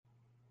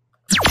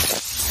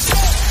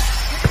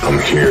I'm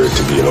here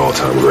to be an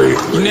all-time great.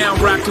 You're now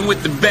rocking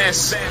with the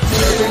best.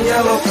 Purple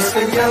yellow,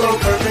 purple yellow,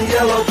 purple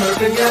yellow,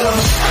 purple yellow.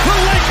 The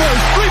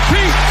Lakers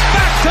repeat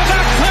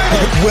back-to-back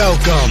titles.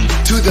 Welcome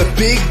to the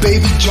Big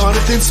Baby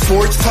Jonathan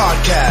Sports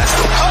Podcast.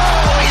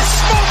 Oh, he's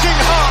smoking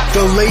hot.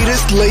 The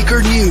latest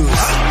Laker news.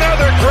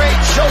 Another great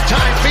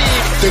Showtime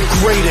feed. The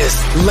greatest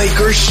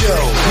Lakers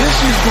show. This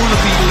is going to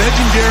be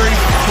legendary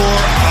for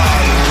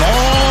a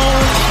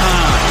long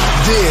time.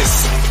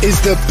 This is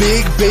the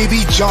Big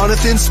Baby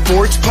Jonathan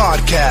Sports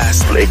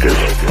Podcast. Lakers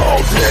all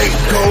day.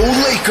 Go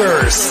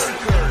Lakers!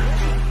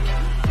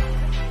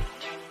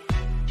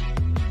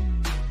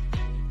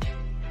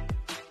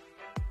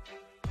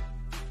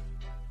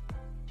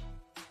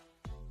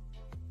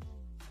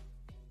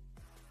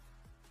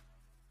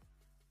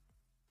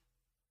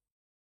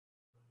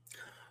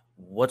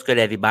 What's good,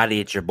 everybody?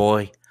 It's your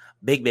boy,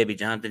 Big Baby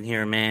Jonathan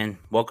here, man.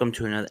 Welcome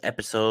to another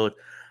episode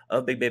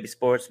of Big Baby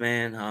Sports,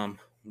 man.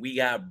 We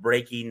got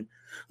breaking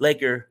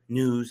Laker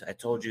news. I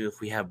told you if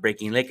we have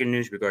breaking Laker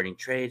news regarding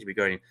trades,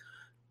 regarding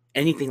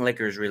anything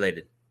Lakers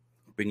related,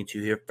 I'll bring it to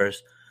you here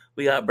first.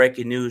 We got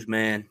breaking news,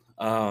 man.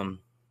 The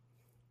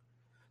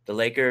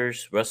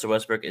Lakers, Russell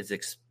Westbrook is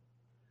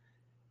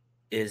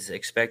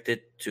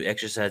expected to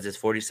exercise his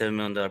 $47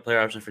 million player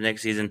option for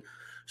next season.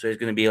 So he's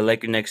going to be a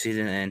Laker next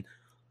season. And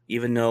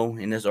even though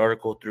in this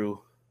article through,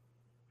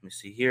 let me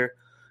see here,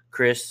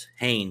 Chris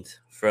Haynes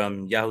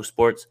from Yahoo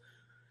Sports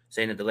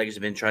saying that the Lakers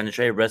have been trying to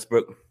trade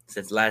Westbrook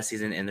since last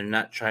season, and they're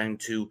not trying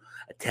to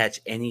attach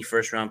any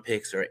first-round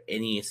picks or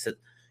any,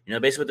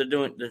 basically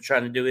what they're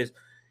trying to do is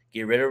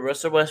get rid of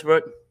Russell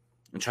Westbrook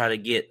and try to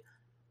get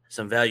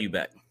some value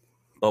back.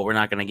 But we're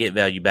not going to get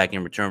value back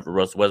in return for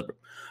Russell Westbrook.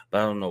 But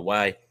I don't know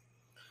why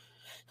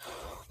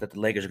that the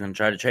Lakers are going to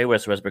try to trade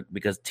Russell Westbrook,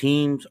 because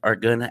teams are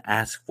going to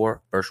ask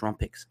for first-round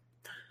picks.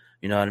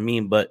 You know what I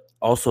mean? But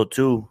also,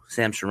 too,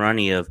 Sam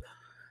Sharani of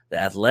The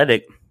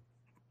Athletic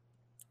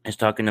is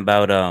talking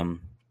about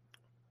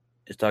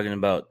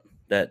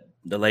that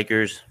the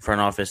Lakers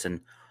front office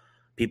and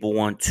people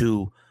want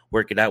to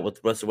work it out with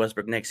Russell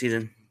Westbrook next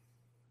season.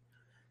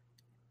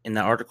 In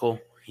that article,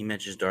 he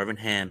mentions Darvin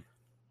Ham,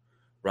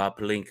 Rob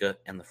Pelinka,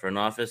 and the front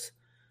office,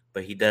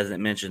 but he doesn't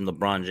mention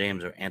LeBron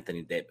James or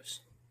Anthony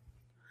Davis.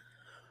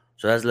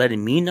 So that's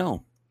letting me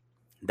know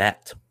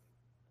that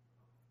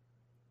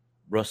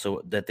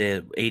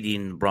the AD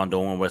and LeBron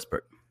don't want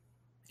Westbrook,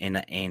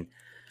 and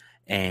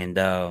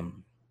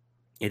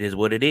it is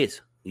what it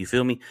is. You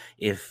feel me?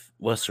 If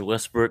Russell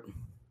Westbrook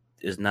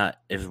is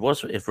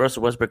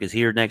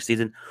here next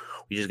season,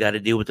 we just got to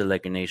deal with the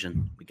Laker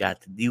Nation. We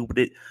got to deal with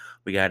it.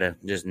 We got to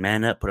just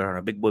man up, put on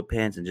our big boy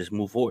pants, and just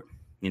move forward.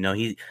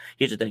 Here's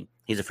the thing.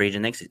 He's a free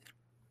agent next season.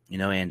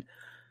 And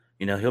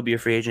he'll be a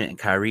free agent, and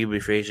Kyrie will be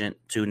a free agent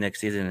too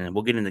next season. And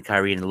we'll get into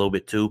Kyrie in a little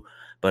bit too.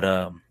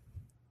 But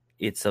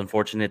it's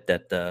unfortunate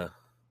that let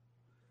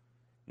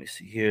me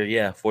see here.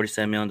 Yeah,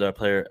 $47 million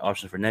player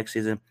option for next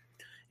season.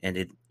 And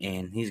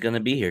he's going to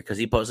be here because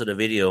he posted a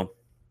video,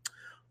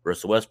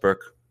 Russell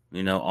Westbrook,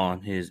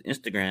 on his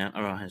Instagram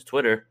or on his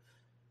Twitter.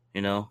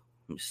 Let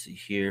me see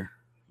here.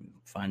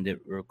 Find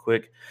it real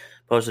quick.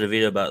 Posted a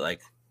video about,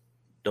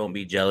 don't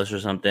be jealous or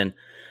something.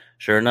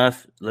 Sure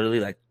enough,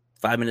 literally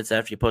 5 minutes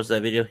after you posted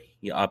that video,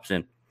 he opts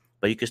in.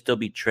 But you can still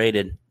be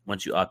traded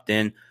once you opt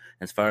in.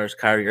 As far as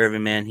Kyrie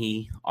Irving, man,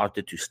 he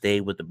opted to stay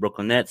with the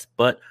Brooklyn Nets.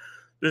 But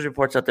there's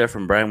reports out there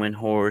from Brian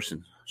Windhorst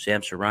and Sam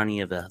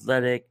Sharani of The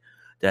Athletic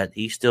that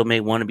he still may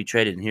want to be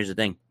traded. And here's the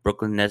thing.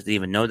 Brooklyn Nets didn't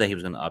even know that he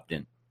was going to opt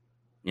in.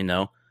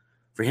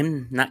 For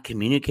him not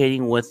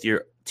communicating with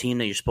your team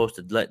that you're supposed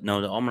to let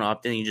know that I'm going to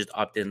opt in, you just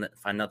opt in and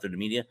find out through the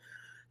media.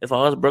 If I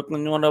was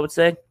Brooklyn, you know what I would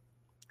say?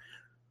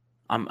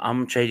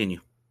 I'm trading you.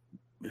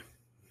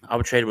 I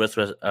would trade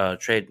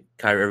trade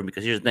Kyrie Irving,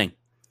 because here's the thing.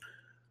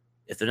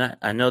 If they're not,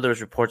 I know there's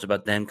reports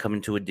about them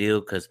coming to a deal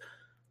because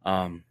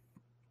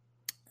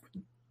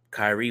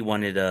Kyrie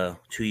wanted a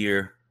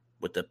 2-year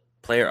with the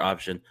player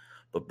option,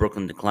 but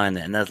Brooklyn declined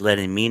that. And that's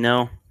letting me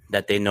know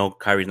that they know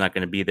Kyrie's not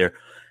going to be there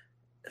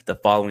the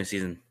following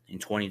season in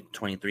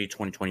 2023,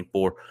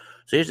 2024.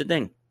 So here's the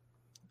thing.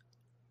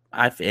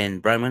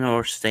 And Brian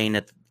Windhorst saying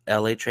that the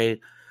LA trade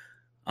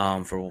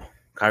for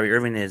Kyrie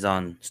Irving is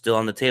still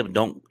on the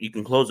table. You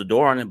can close the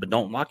door on it, but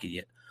don't lock it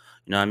yet.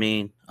 You know what I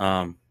mean?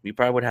 We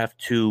probably would have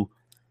to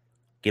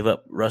give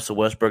up Russell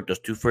Westbrook, those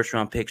 2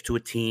 first-round picks, to a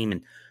team,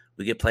 and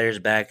we get players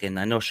back. And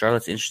I know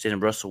Charlotte's interested in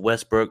Russell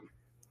Westbrook,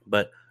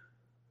 but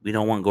we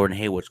don't want Gordon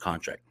Hayward's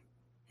contract,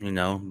 But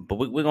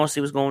we're going to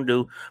see what's going to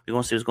do. We're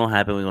going to see what's going to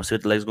happen. We're going to see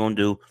what the Lakers going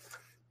to do.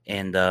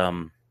 And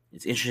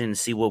it's interesting to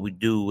see what we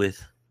do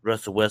with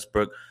Russell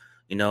Westbrook.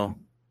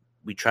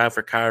 We tried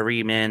for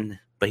Kyrie, man,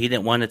 but he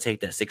didn't want to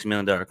take that $6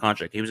 million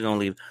contract. He was going to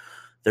leave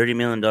 $30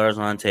 million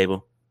on the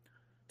table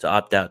to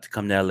opt out to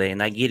come to LA.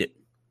 And I get it,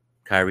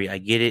 Kyrie. I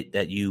get it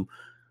that you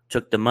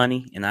took the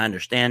money, and I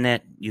understand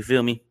that. You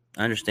feel me?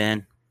 I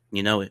understand.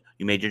 You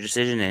made your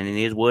decision, and it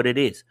is what it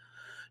is.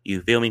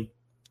 You feel me?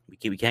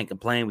 We can't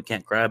complain. We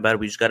can't cry about it.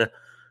 We just got to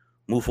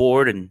move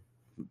forward, and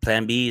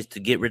plan B is to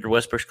get rid of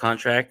Westbrook's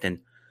contract and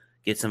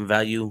get some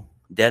value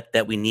depth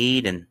that we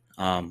need. And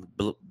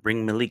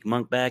Bring Malik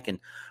Monk back and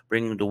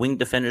bring the wing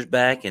defenders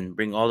back and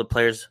bring all the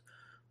players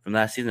from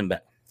last season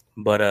back.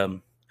 But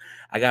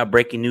I got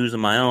breaking news of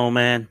my own,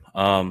 man.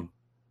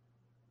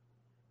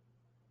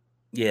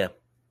 Yeah.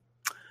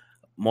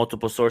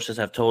 Multiple sources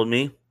have told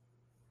me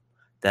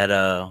that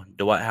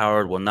Dwight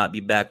Howard will not be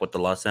back with the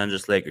Los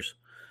Angeles Lakers.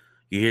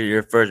 You hear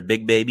your first,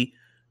 Big Baby.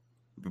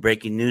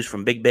 Breaking news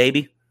from Big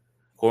Baby,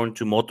 according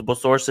to multiple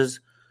sources,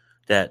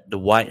 that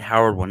Dwight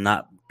Howard will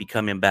not be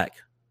coming back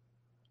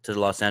to the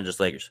Los Angeles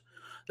Lakers.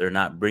 They're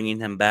not bringing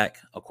him back,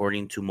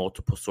 according to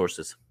multiple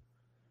sources.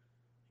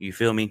 You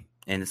feel me?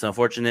 And it's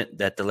unfortunate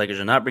that the Lakers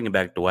are not bringing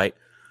back Dwight,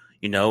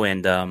 and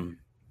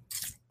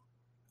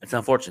it's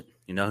unfortunate.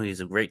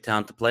 He's a great,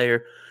 talented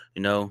player,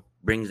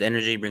 brings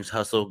energy, brings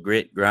hustle,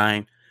 grit,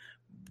 grind,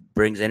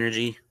 brings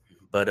energy,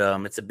 but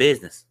it's a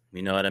business,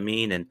 you know what I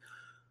mean? And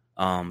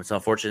it's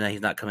unfortunate that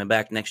he's not coming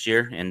back next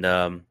year, and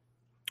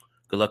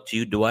good luck to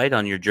you, Dwight,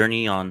 on your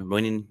journey on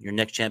winning your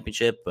next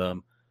championship.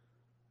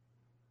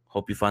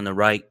 Hope you find the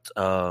right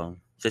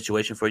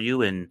situation for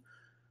you, and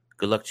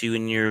good luck to you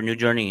in your new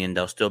journey, and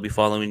I'll still be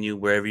following you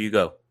wherever you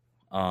go.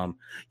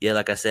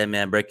 Like I said,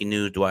 man, breaking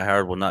news, Dwight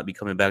Howard will not be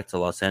coming back to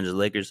Los Angeles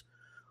Lakers,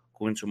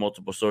 according to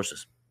multiple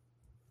sources.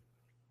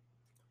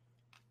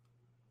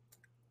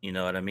 You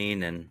know what I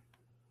mean?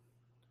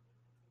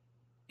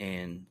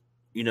 And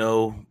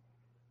who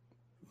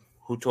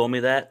told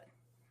me that?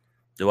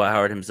 Dwight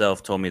Howard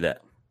himself told me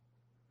that.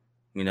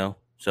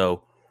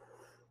 So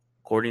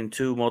according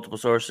to multiple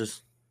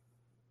sources,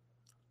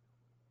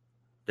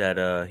 that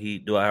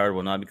Dwight Howard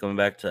will not be coming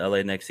back to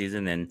LA next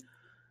season, and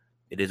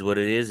it is what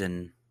it is,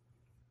 and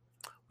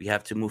we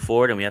have to move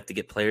forward, and we have to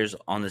get players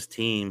on this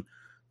team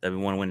that we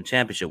want to win a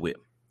championship with,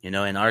 and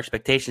our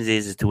expectations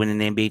is to win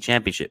an NBA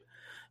championship.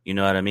 You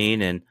know what I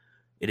mean? And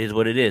it is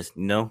what it is.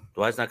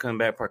 Dwight's not coming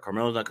back.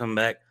 Carmelo's not coming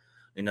back.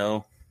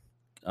 There's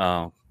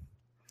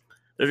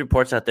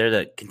reports out there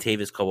that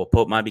Kentavious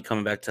Caldwell-Pope might be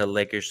coming back to the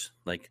Lakers,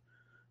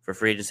 for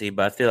free agency,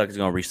 but I feel like he's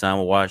going to re-sign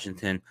with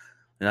Washington.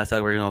 And I feel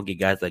like we're going to get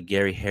guys like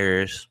Gary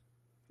Harris.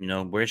 We're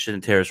interested in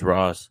Terrence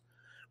Ross.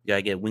 We got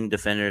to get wing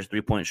defenders,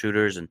 three-point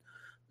shooters. And,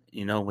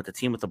 with the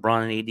team with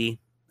LeBron and AD,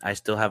 I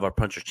still have our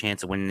puncher's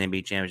chance of winning the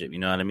NBA championship. You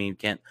know what I mean? You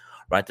can't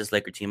write this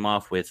Laker team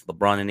off with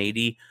LeBron and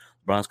AD.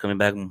 LeBron's coming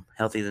back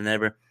healthier than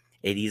ever.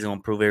 AD's going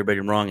to prove everybody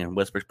wrong, and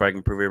Westbrook's probably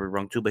going to prove everybody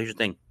wrong too. But here's the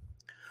thing.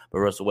 But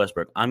Russell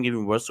Westbrook, I'm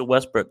giving Russell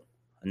Westbrook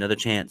another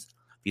chance if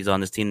he's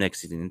on this team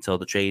next season until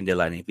the trade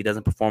deadline. If he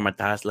doesn't perform at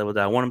the highest level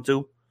that I want him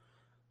to,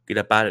 get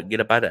up out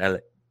of LA.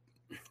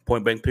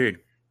 Point blank period.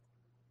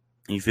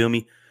 You feel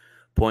me?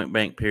 Point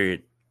blank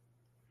period.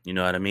 You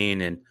know what I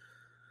mean? And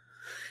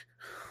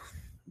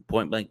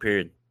point blank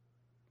period.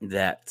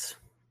 That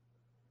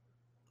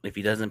if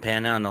he doesn't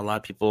pan out, and a lot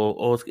of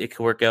people, it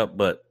could work out,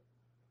 but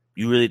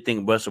you really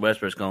think Russell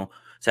Westbrook's going to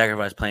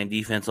sacrifice playing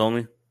defense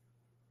only?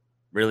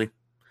 Really?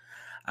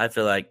 I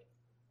feel like,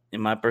 in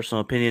my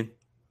personal opinion,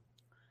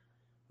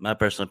 I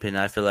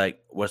feel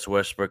like Russell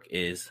Westbrook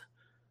is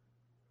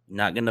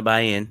not going to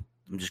buy in.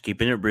 I'm just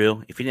keeping it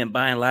real. If he didn't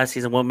buy in last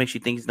season, what makes you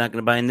think he's not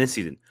going to buy in this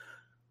season?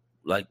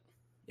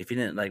 If he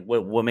didn't,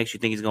 what makes you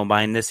think he's going to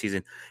buy in this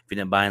season if he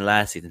didn't buy in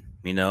last season?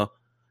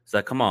 It's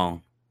like, come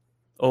on.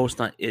 Oh, it's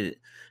not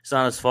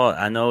his fault.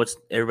 I know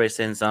everybody's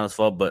saying it's not his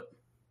fault, but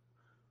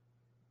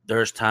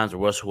there's times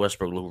where Russell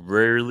Westbrook looked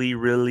really,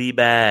 really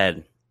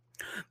bad.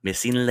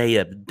 Missing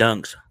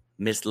dunks,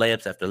 missed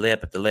layups after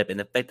layup after layup,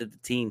 and affected the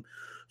team.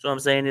 So what I'm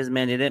saying is,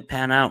 man, it didn't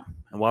pan out.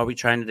 And why are we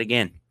trying it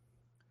again?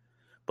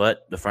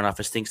 But the front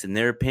office thinks, in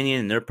their opinion,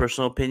 in their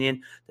personal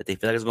opinion, that they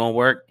feel like it's going to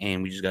work,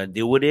 and we just got to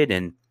deal with it,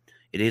 and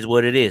it is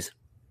what it is.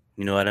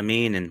 You know what I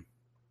mean? And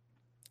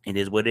it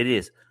is what it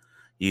is.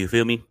 You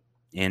feel me?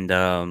 And,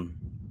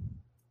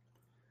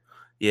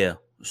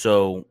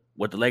 so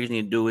what the Lakers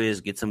need to do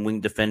is get some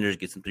wing defenders,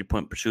 get some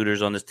three-point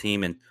shooters on this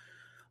team, and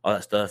all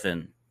that stuff,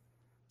 and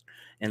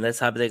let's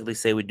hypothetically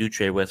say we do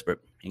trade Westbrook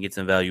and get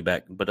some value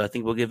back. But I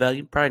think we'll get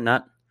value? Probably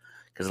not.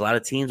 Because a lot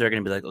of teams are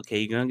going to be like, okay,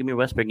 you're going to give me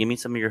Westbrook, give me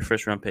some of your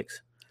first-round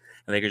picks.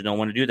 The Lakers don't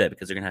want to do that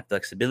because they're going to have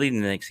flexibility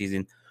in the next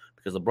season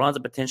because LeBron's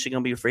potentially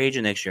going to be a free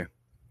agent next year.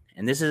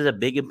 And this is a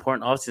big,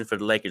 important offseason for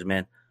the Lakers,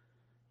 man.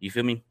 You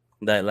feel me?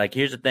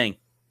 Here's the thing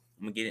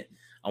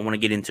I want to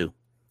get into.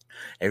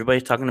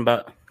 Everybody's talking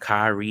about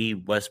Kyrie,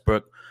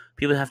 Westbrook.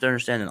 People have to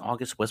understand in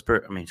August,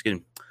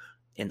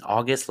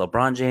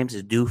 LeBron James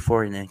is due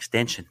for an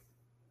extension.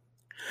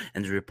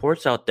 And there's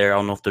reports out there, I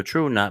don't know if they're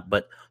true or not,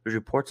 but there's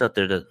reports out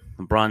there that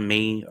LeBron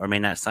may or may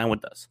not sign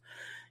with us.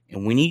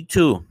 And we need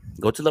to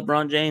go to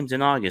LeBron James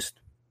in August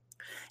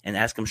and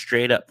ask him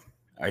straight up,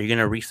 are you going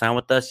to re-sign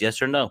with us,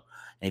 yes or no?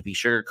 And if he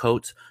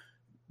sugarcoats,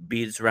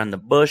 beats around the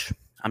bush,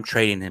 I'm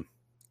trading him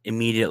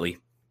immediately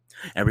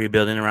and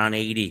rebuilding around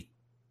AD.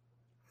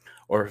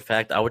 Or, in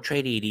fact, I would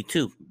trade AD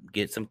too.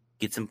 Get some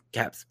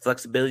cap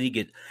flexibility,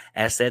 get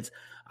assets.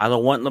 I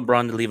don't want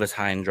LeBron to leave us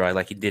high and dry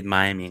like he did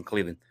Miami and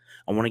Cleveland.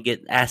 I want to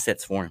get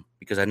assets for him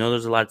because I know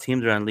there's a lot of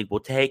teams around the league will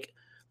take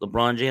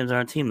LeBron James on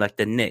our team, like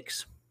the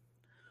Knicks,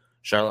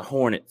 Charlotte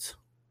Hornets,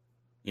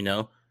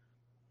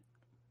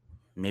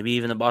 Maybe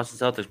even the Boston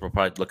Celtics will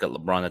probably look at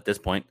LeBron at this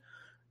point.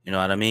 You know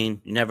what I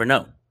mean? You never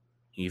know.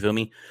 You feel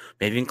me?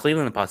 Maybe in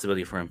Cleveland, a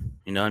possibility for him.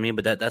 You know what I mean?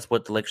 But that's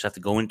what the Lakers have to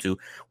go into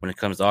when it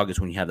comes to August,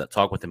 when you have that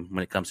talk with him,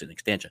 when it comes to an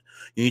extension.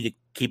 You need to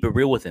keep it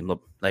real with him,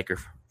 Laker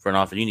front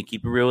office. You need to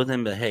keep it real with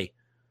him. But, hey,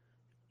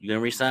 you going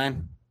to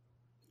resign?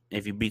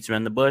 If he beats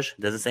around the bush,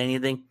 doesn't say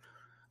anything,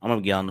 I'm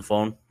going to get on the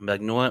phone and be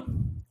like, you know what?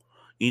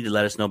 You need to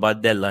let us know by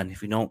the deadline.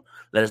 If you don't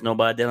let us know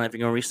by the deadline if you're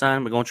going to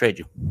resign, we're going to trade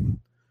you.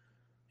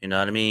 You know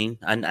what I mean?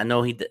 I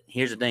know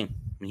here's the thing.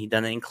 When he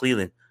done it in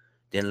Cleveland,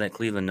 didn't let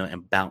Cleveland know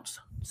and bounced.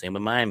 Same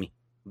with Miami.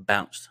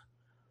 Bounced.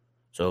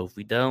 So if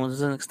we don't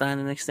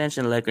extend an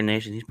extension, Laker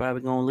Nation, he's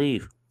probably going to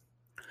leave.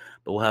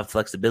 But we'll have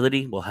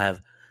flexibility. We'll have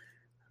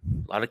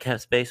a lot of cap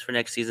space for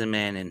next season,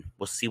 man, and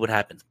we'll see what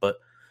happens. But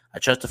I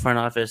trust the front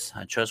office.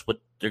 I trust what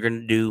they're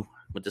going to do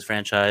with this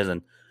franchise.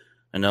 And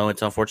I know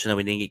it's unfortunate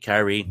we didn't get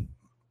Kyrie.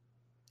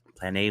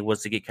 Plan A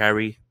was to get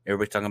Kyrie.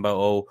 Everybody's talking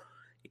about,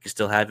 you can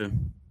still have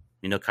him.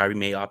 You know, Kyrie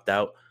may opt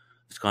out.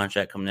 His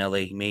contract coming to LA,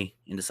 he may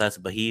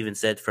indecisive. But he even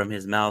said from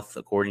his mouth,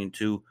 according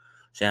to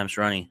Shams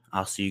Charania,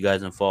 I'll see you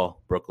guys in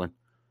fall, Brooklyn.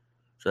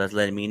 So that's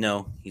letting me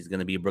know he's going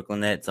to be a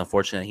Brooklyn Net. It's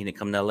unfortunate he didn't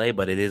come to LA,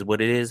 but it is what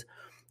it is.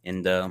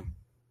 And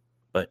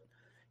but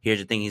here's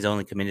the thing: he's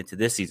only committed to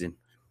this season.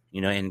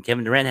 You know, and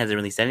Kevin Durant hasn't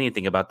really said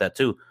anything about that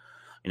too.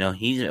 You know,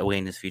 he's away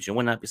in his future.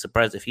 Would not be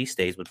surprised if he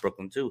stays with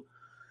Brooklyn too.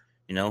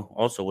 You know,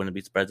 also wouldn't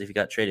be surprised if he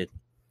got traded.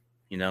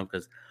 You know,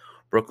 because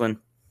Brooklyn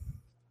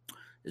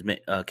is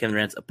Kevin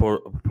Durant's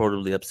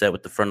reportedly upset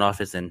with the front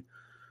office and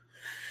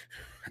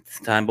at this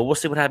time, but we'll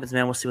see what happens,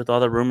 man. We'll see with all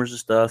the rumors and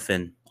stuff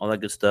and all that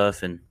good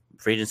stuff. And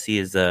free agency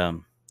is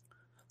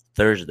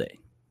Thursday.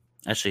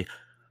 Actually,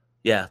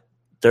 yeah,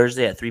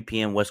 Thursday at 3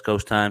 p.m. West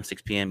Coast time,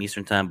 6 p.m.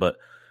 Eastern time. But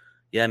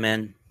yeah,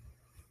 man,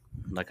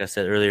 like I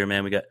said earlier,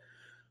 man, we got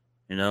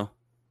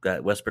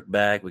Westbrook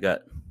back. We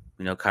got,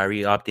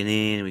 Kyrie opting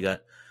in. We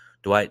got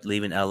Dwight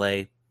leaving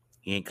LA.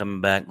 He ain't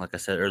coming back, like I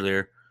said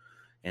earlier.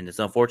 And it's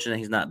unfortunate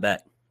he's not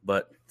back,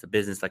 but it's a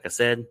business, like I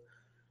said,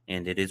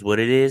 and it is what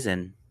it is.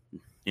 And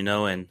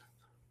and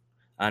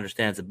I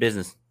understand it's a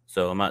business,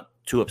 so I'm not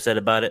too upset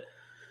about it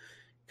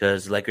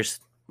because Lakers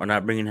are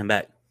not bringing him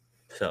back.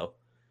 So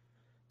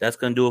that's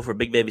going to do it for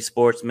Big Baby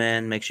Sports,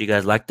 man. Make sure you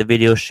guys like the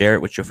video, share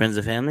it with your friends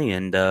and family,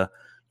 and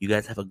you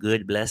guys have a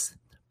good, blessed,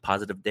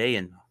 positive day,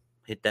 and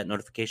hit that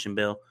notification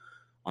bell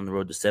on the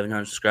road to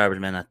 700 subscribers,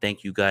 man. I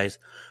thank you guys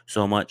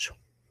so much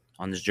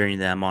on this journey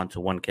that I'm on to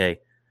 1K.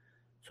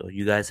 So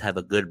you guys have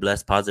a good,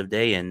 blessed, positive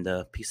day, and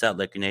peace out,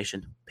 Laker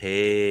Nation.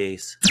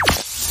 Peace.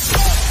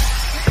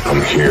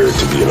 I'm here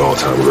to be an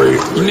all-time great.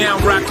 You're now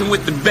rocking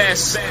with the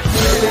best.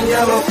 Purple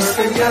yellow,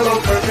 purple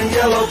yellow, purple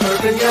yellow,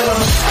 purple yellow.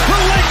 The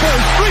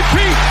Lakers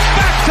repeat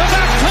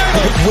back-to-back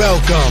titles.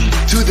 Welcome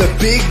to the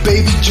Big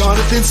Baby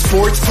Jonathan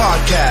Sports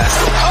Podcast.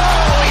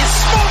 Oh, he's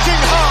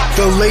smoking hot.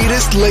 The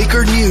latest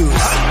Laker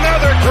news.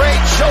 Another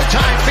great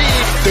Showtime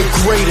feed. The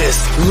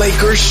greatest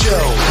Lakers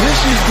show. This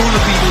is going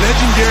to be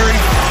legendary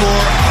for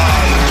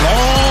a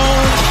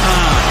long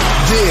time.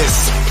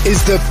 This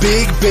is the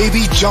Big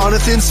Baby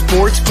Jonathan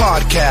Sports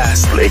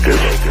Podcast. Lakers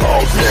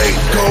all day.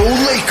 Go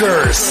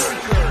Lakers!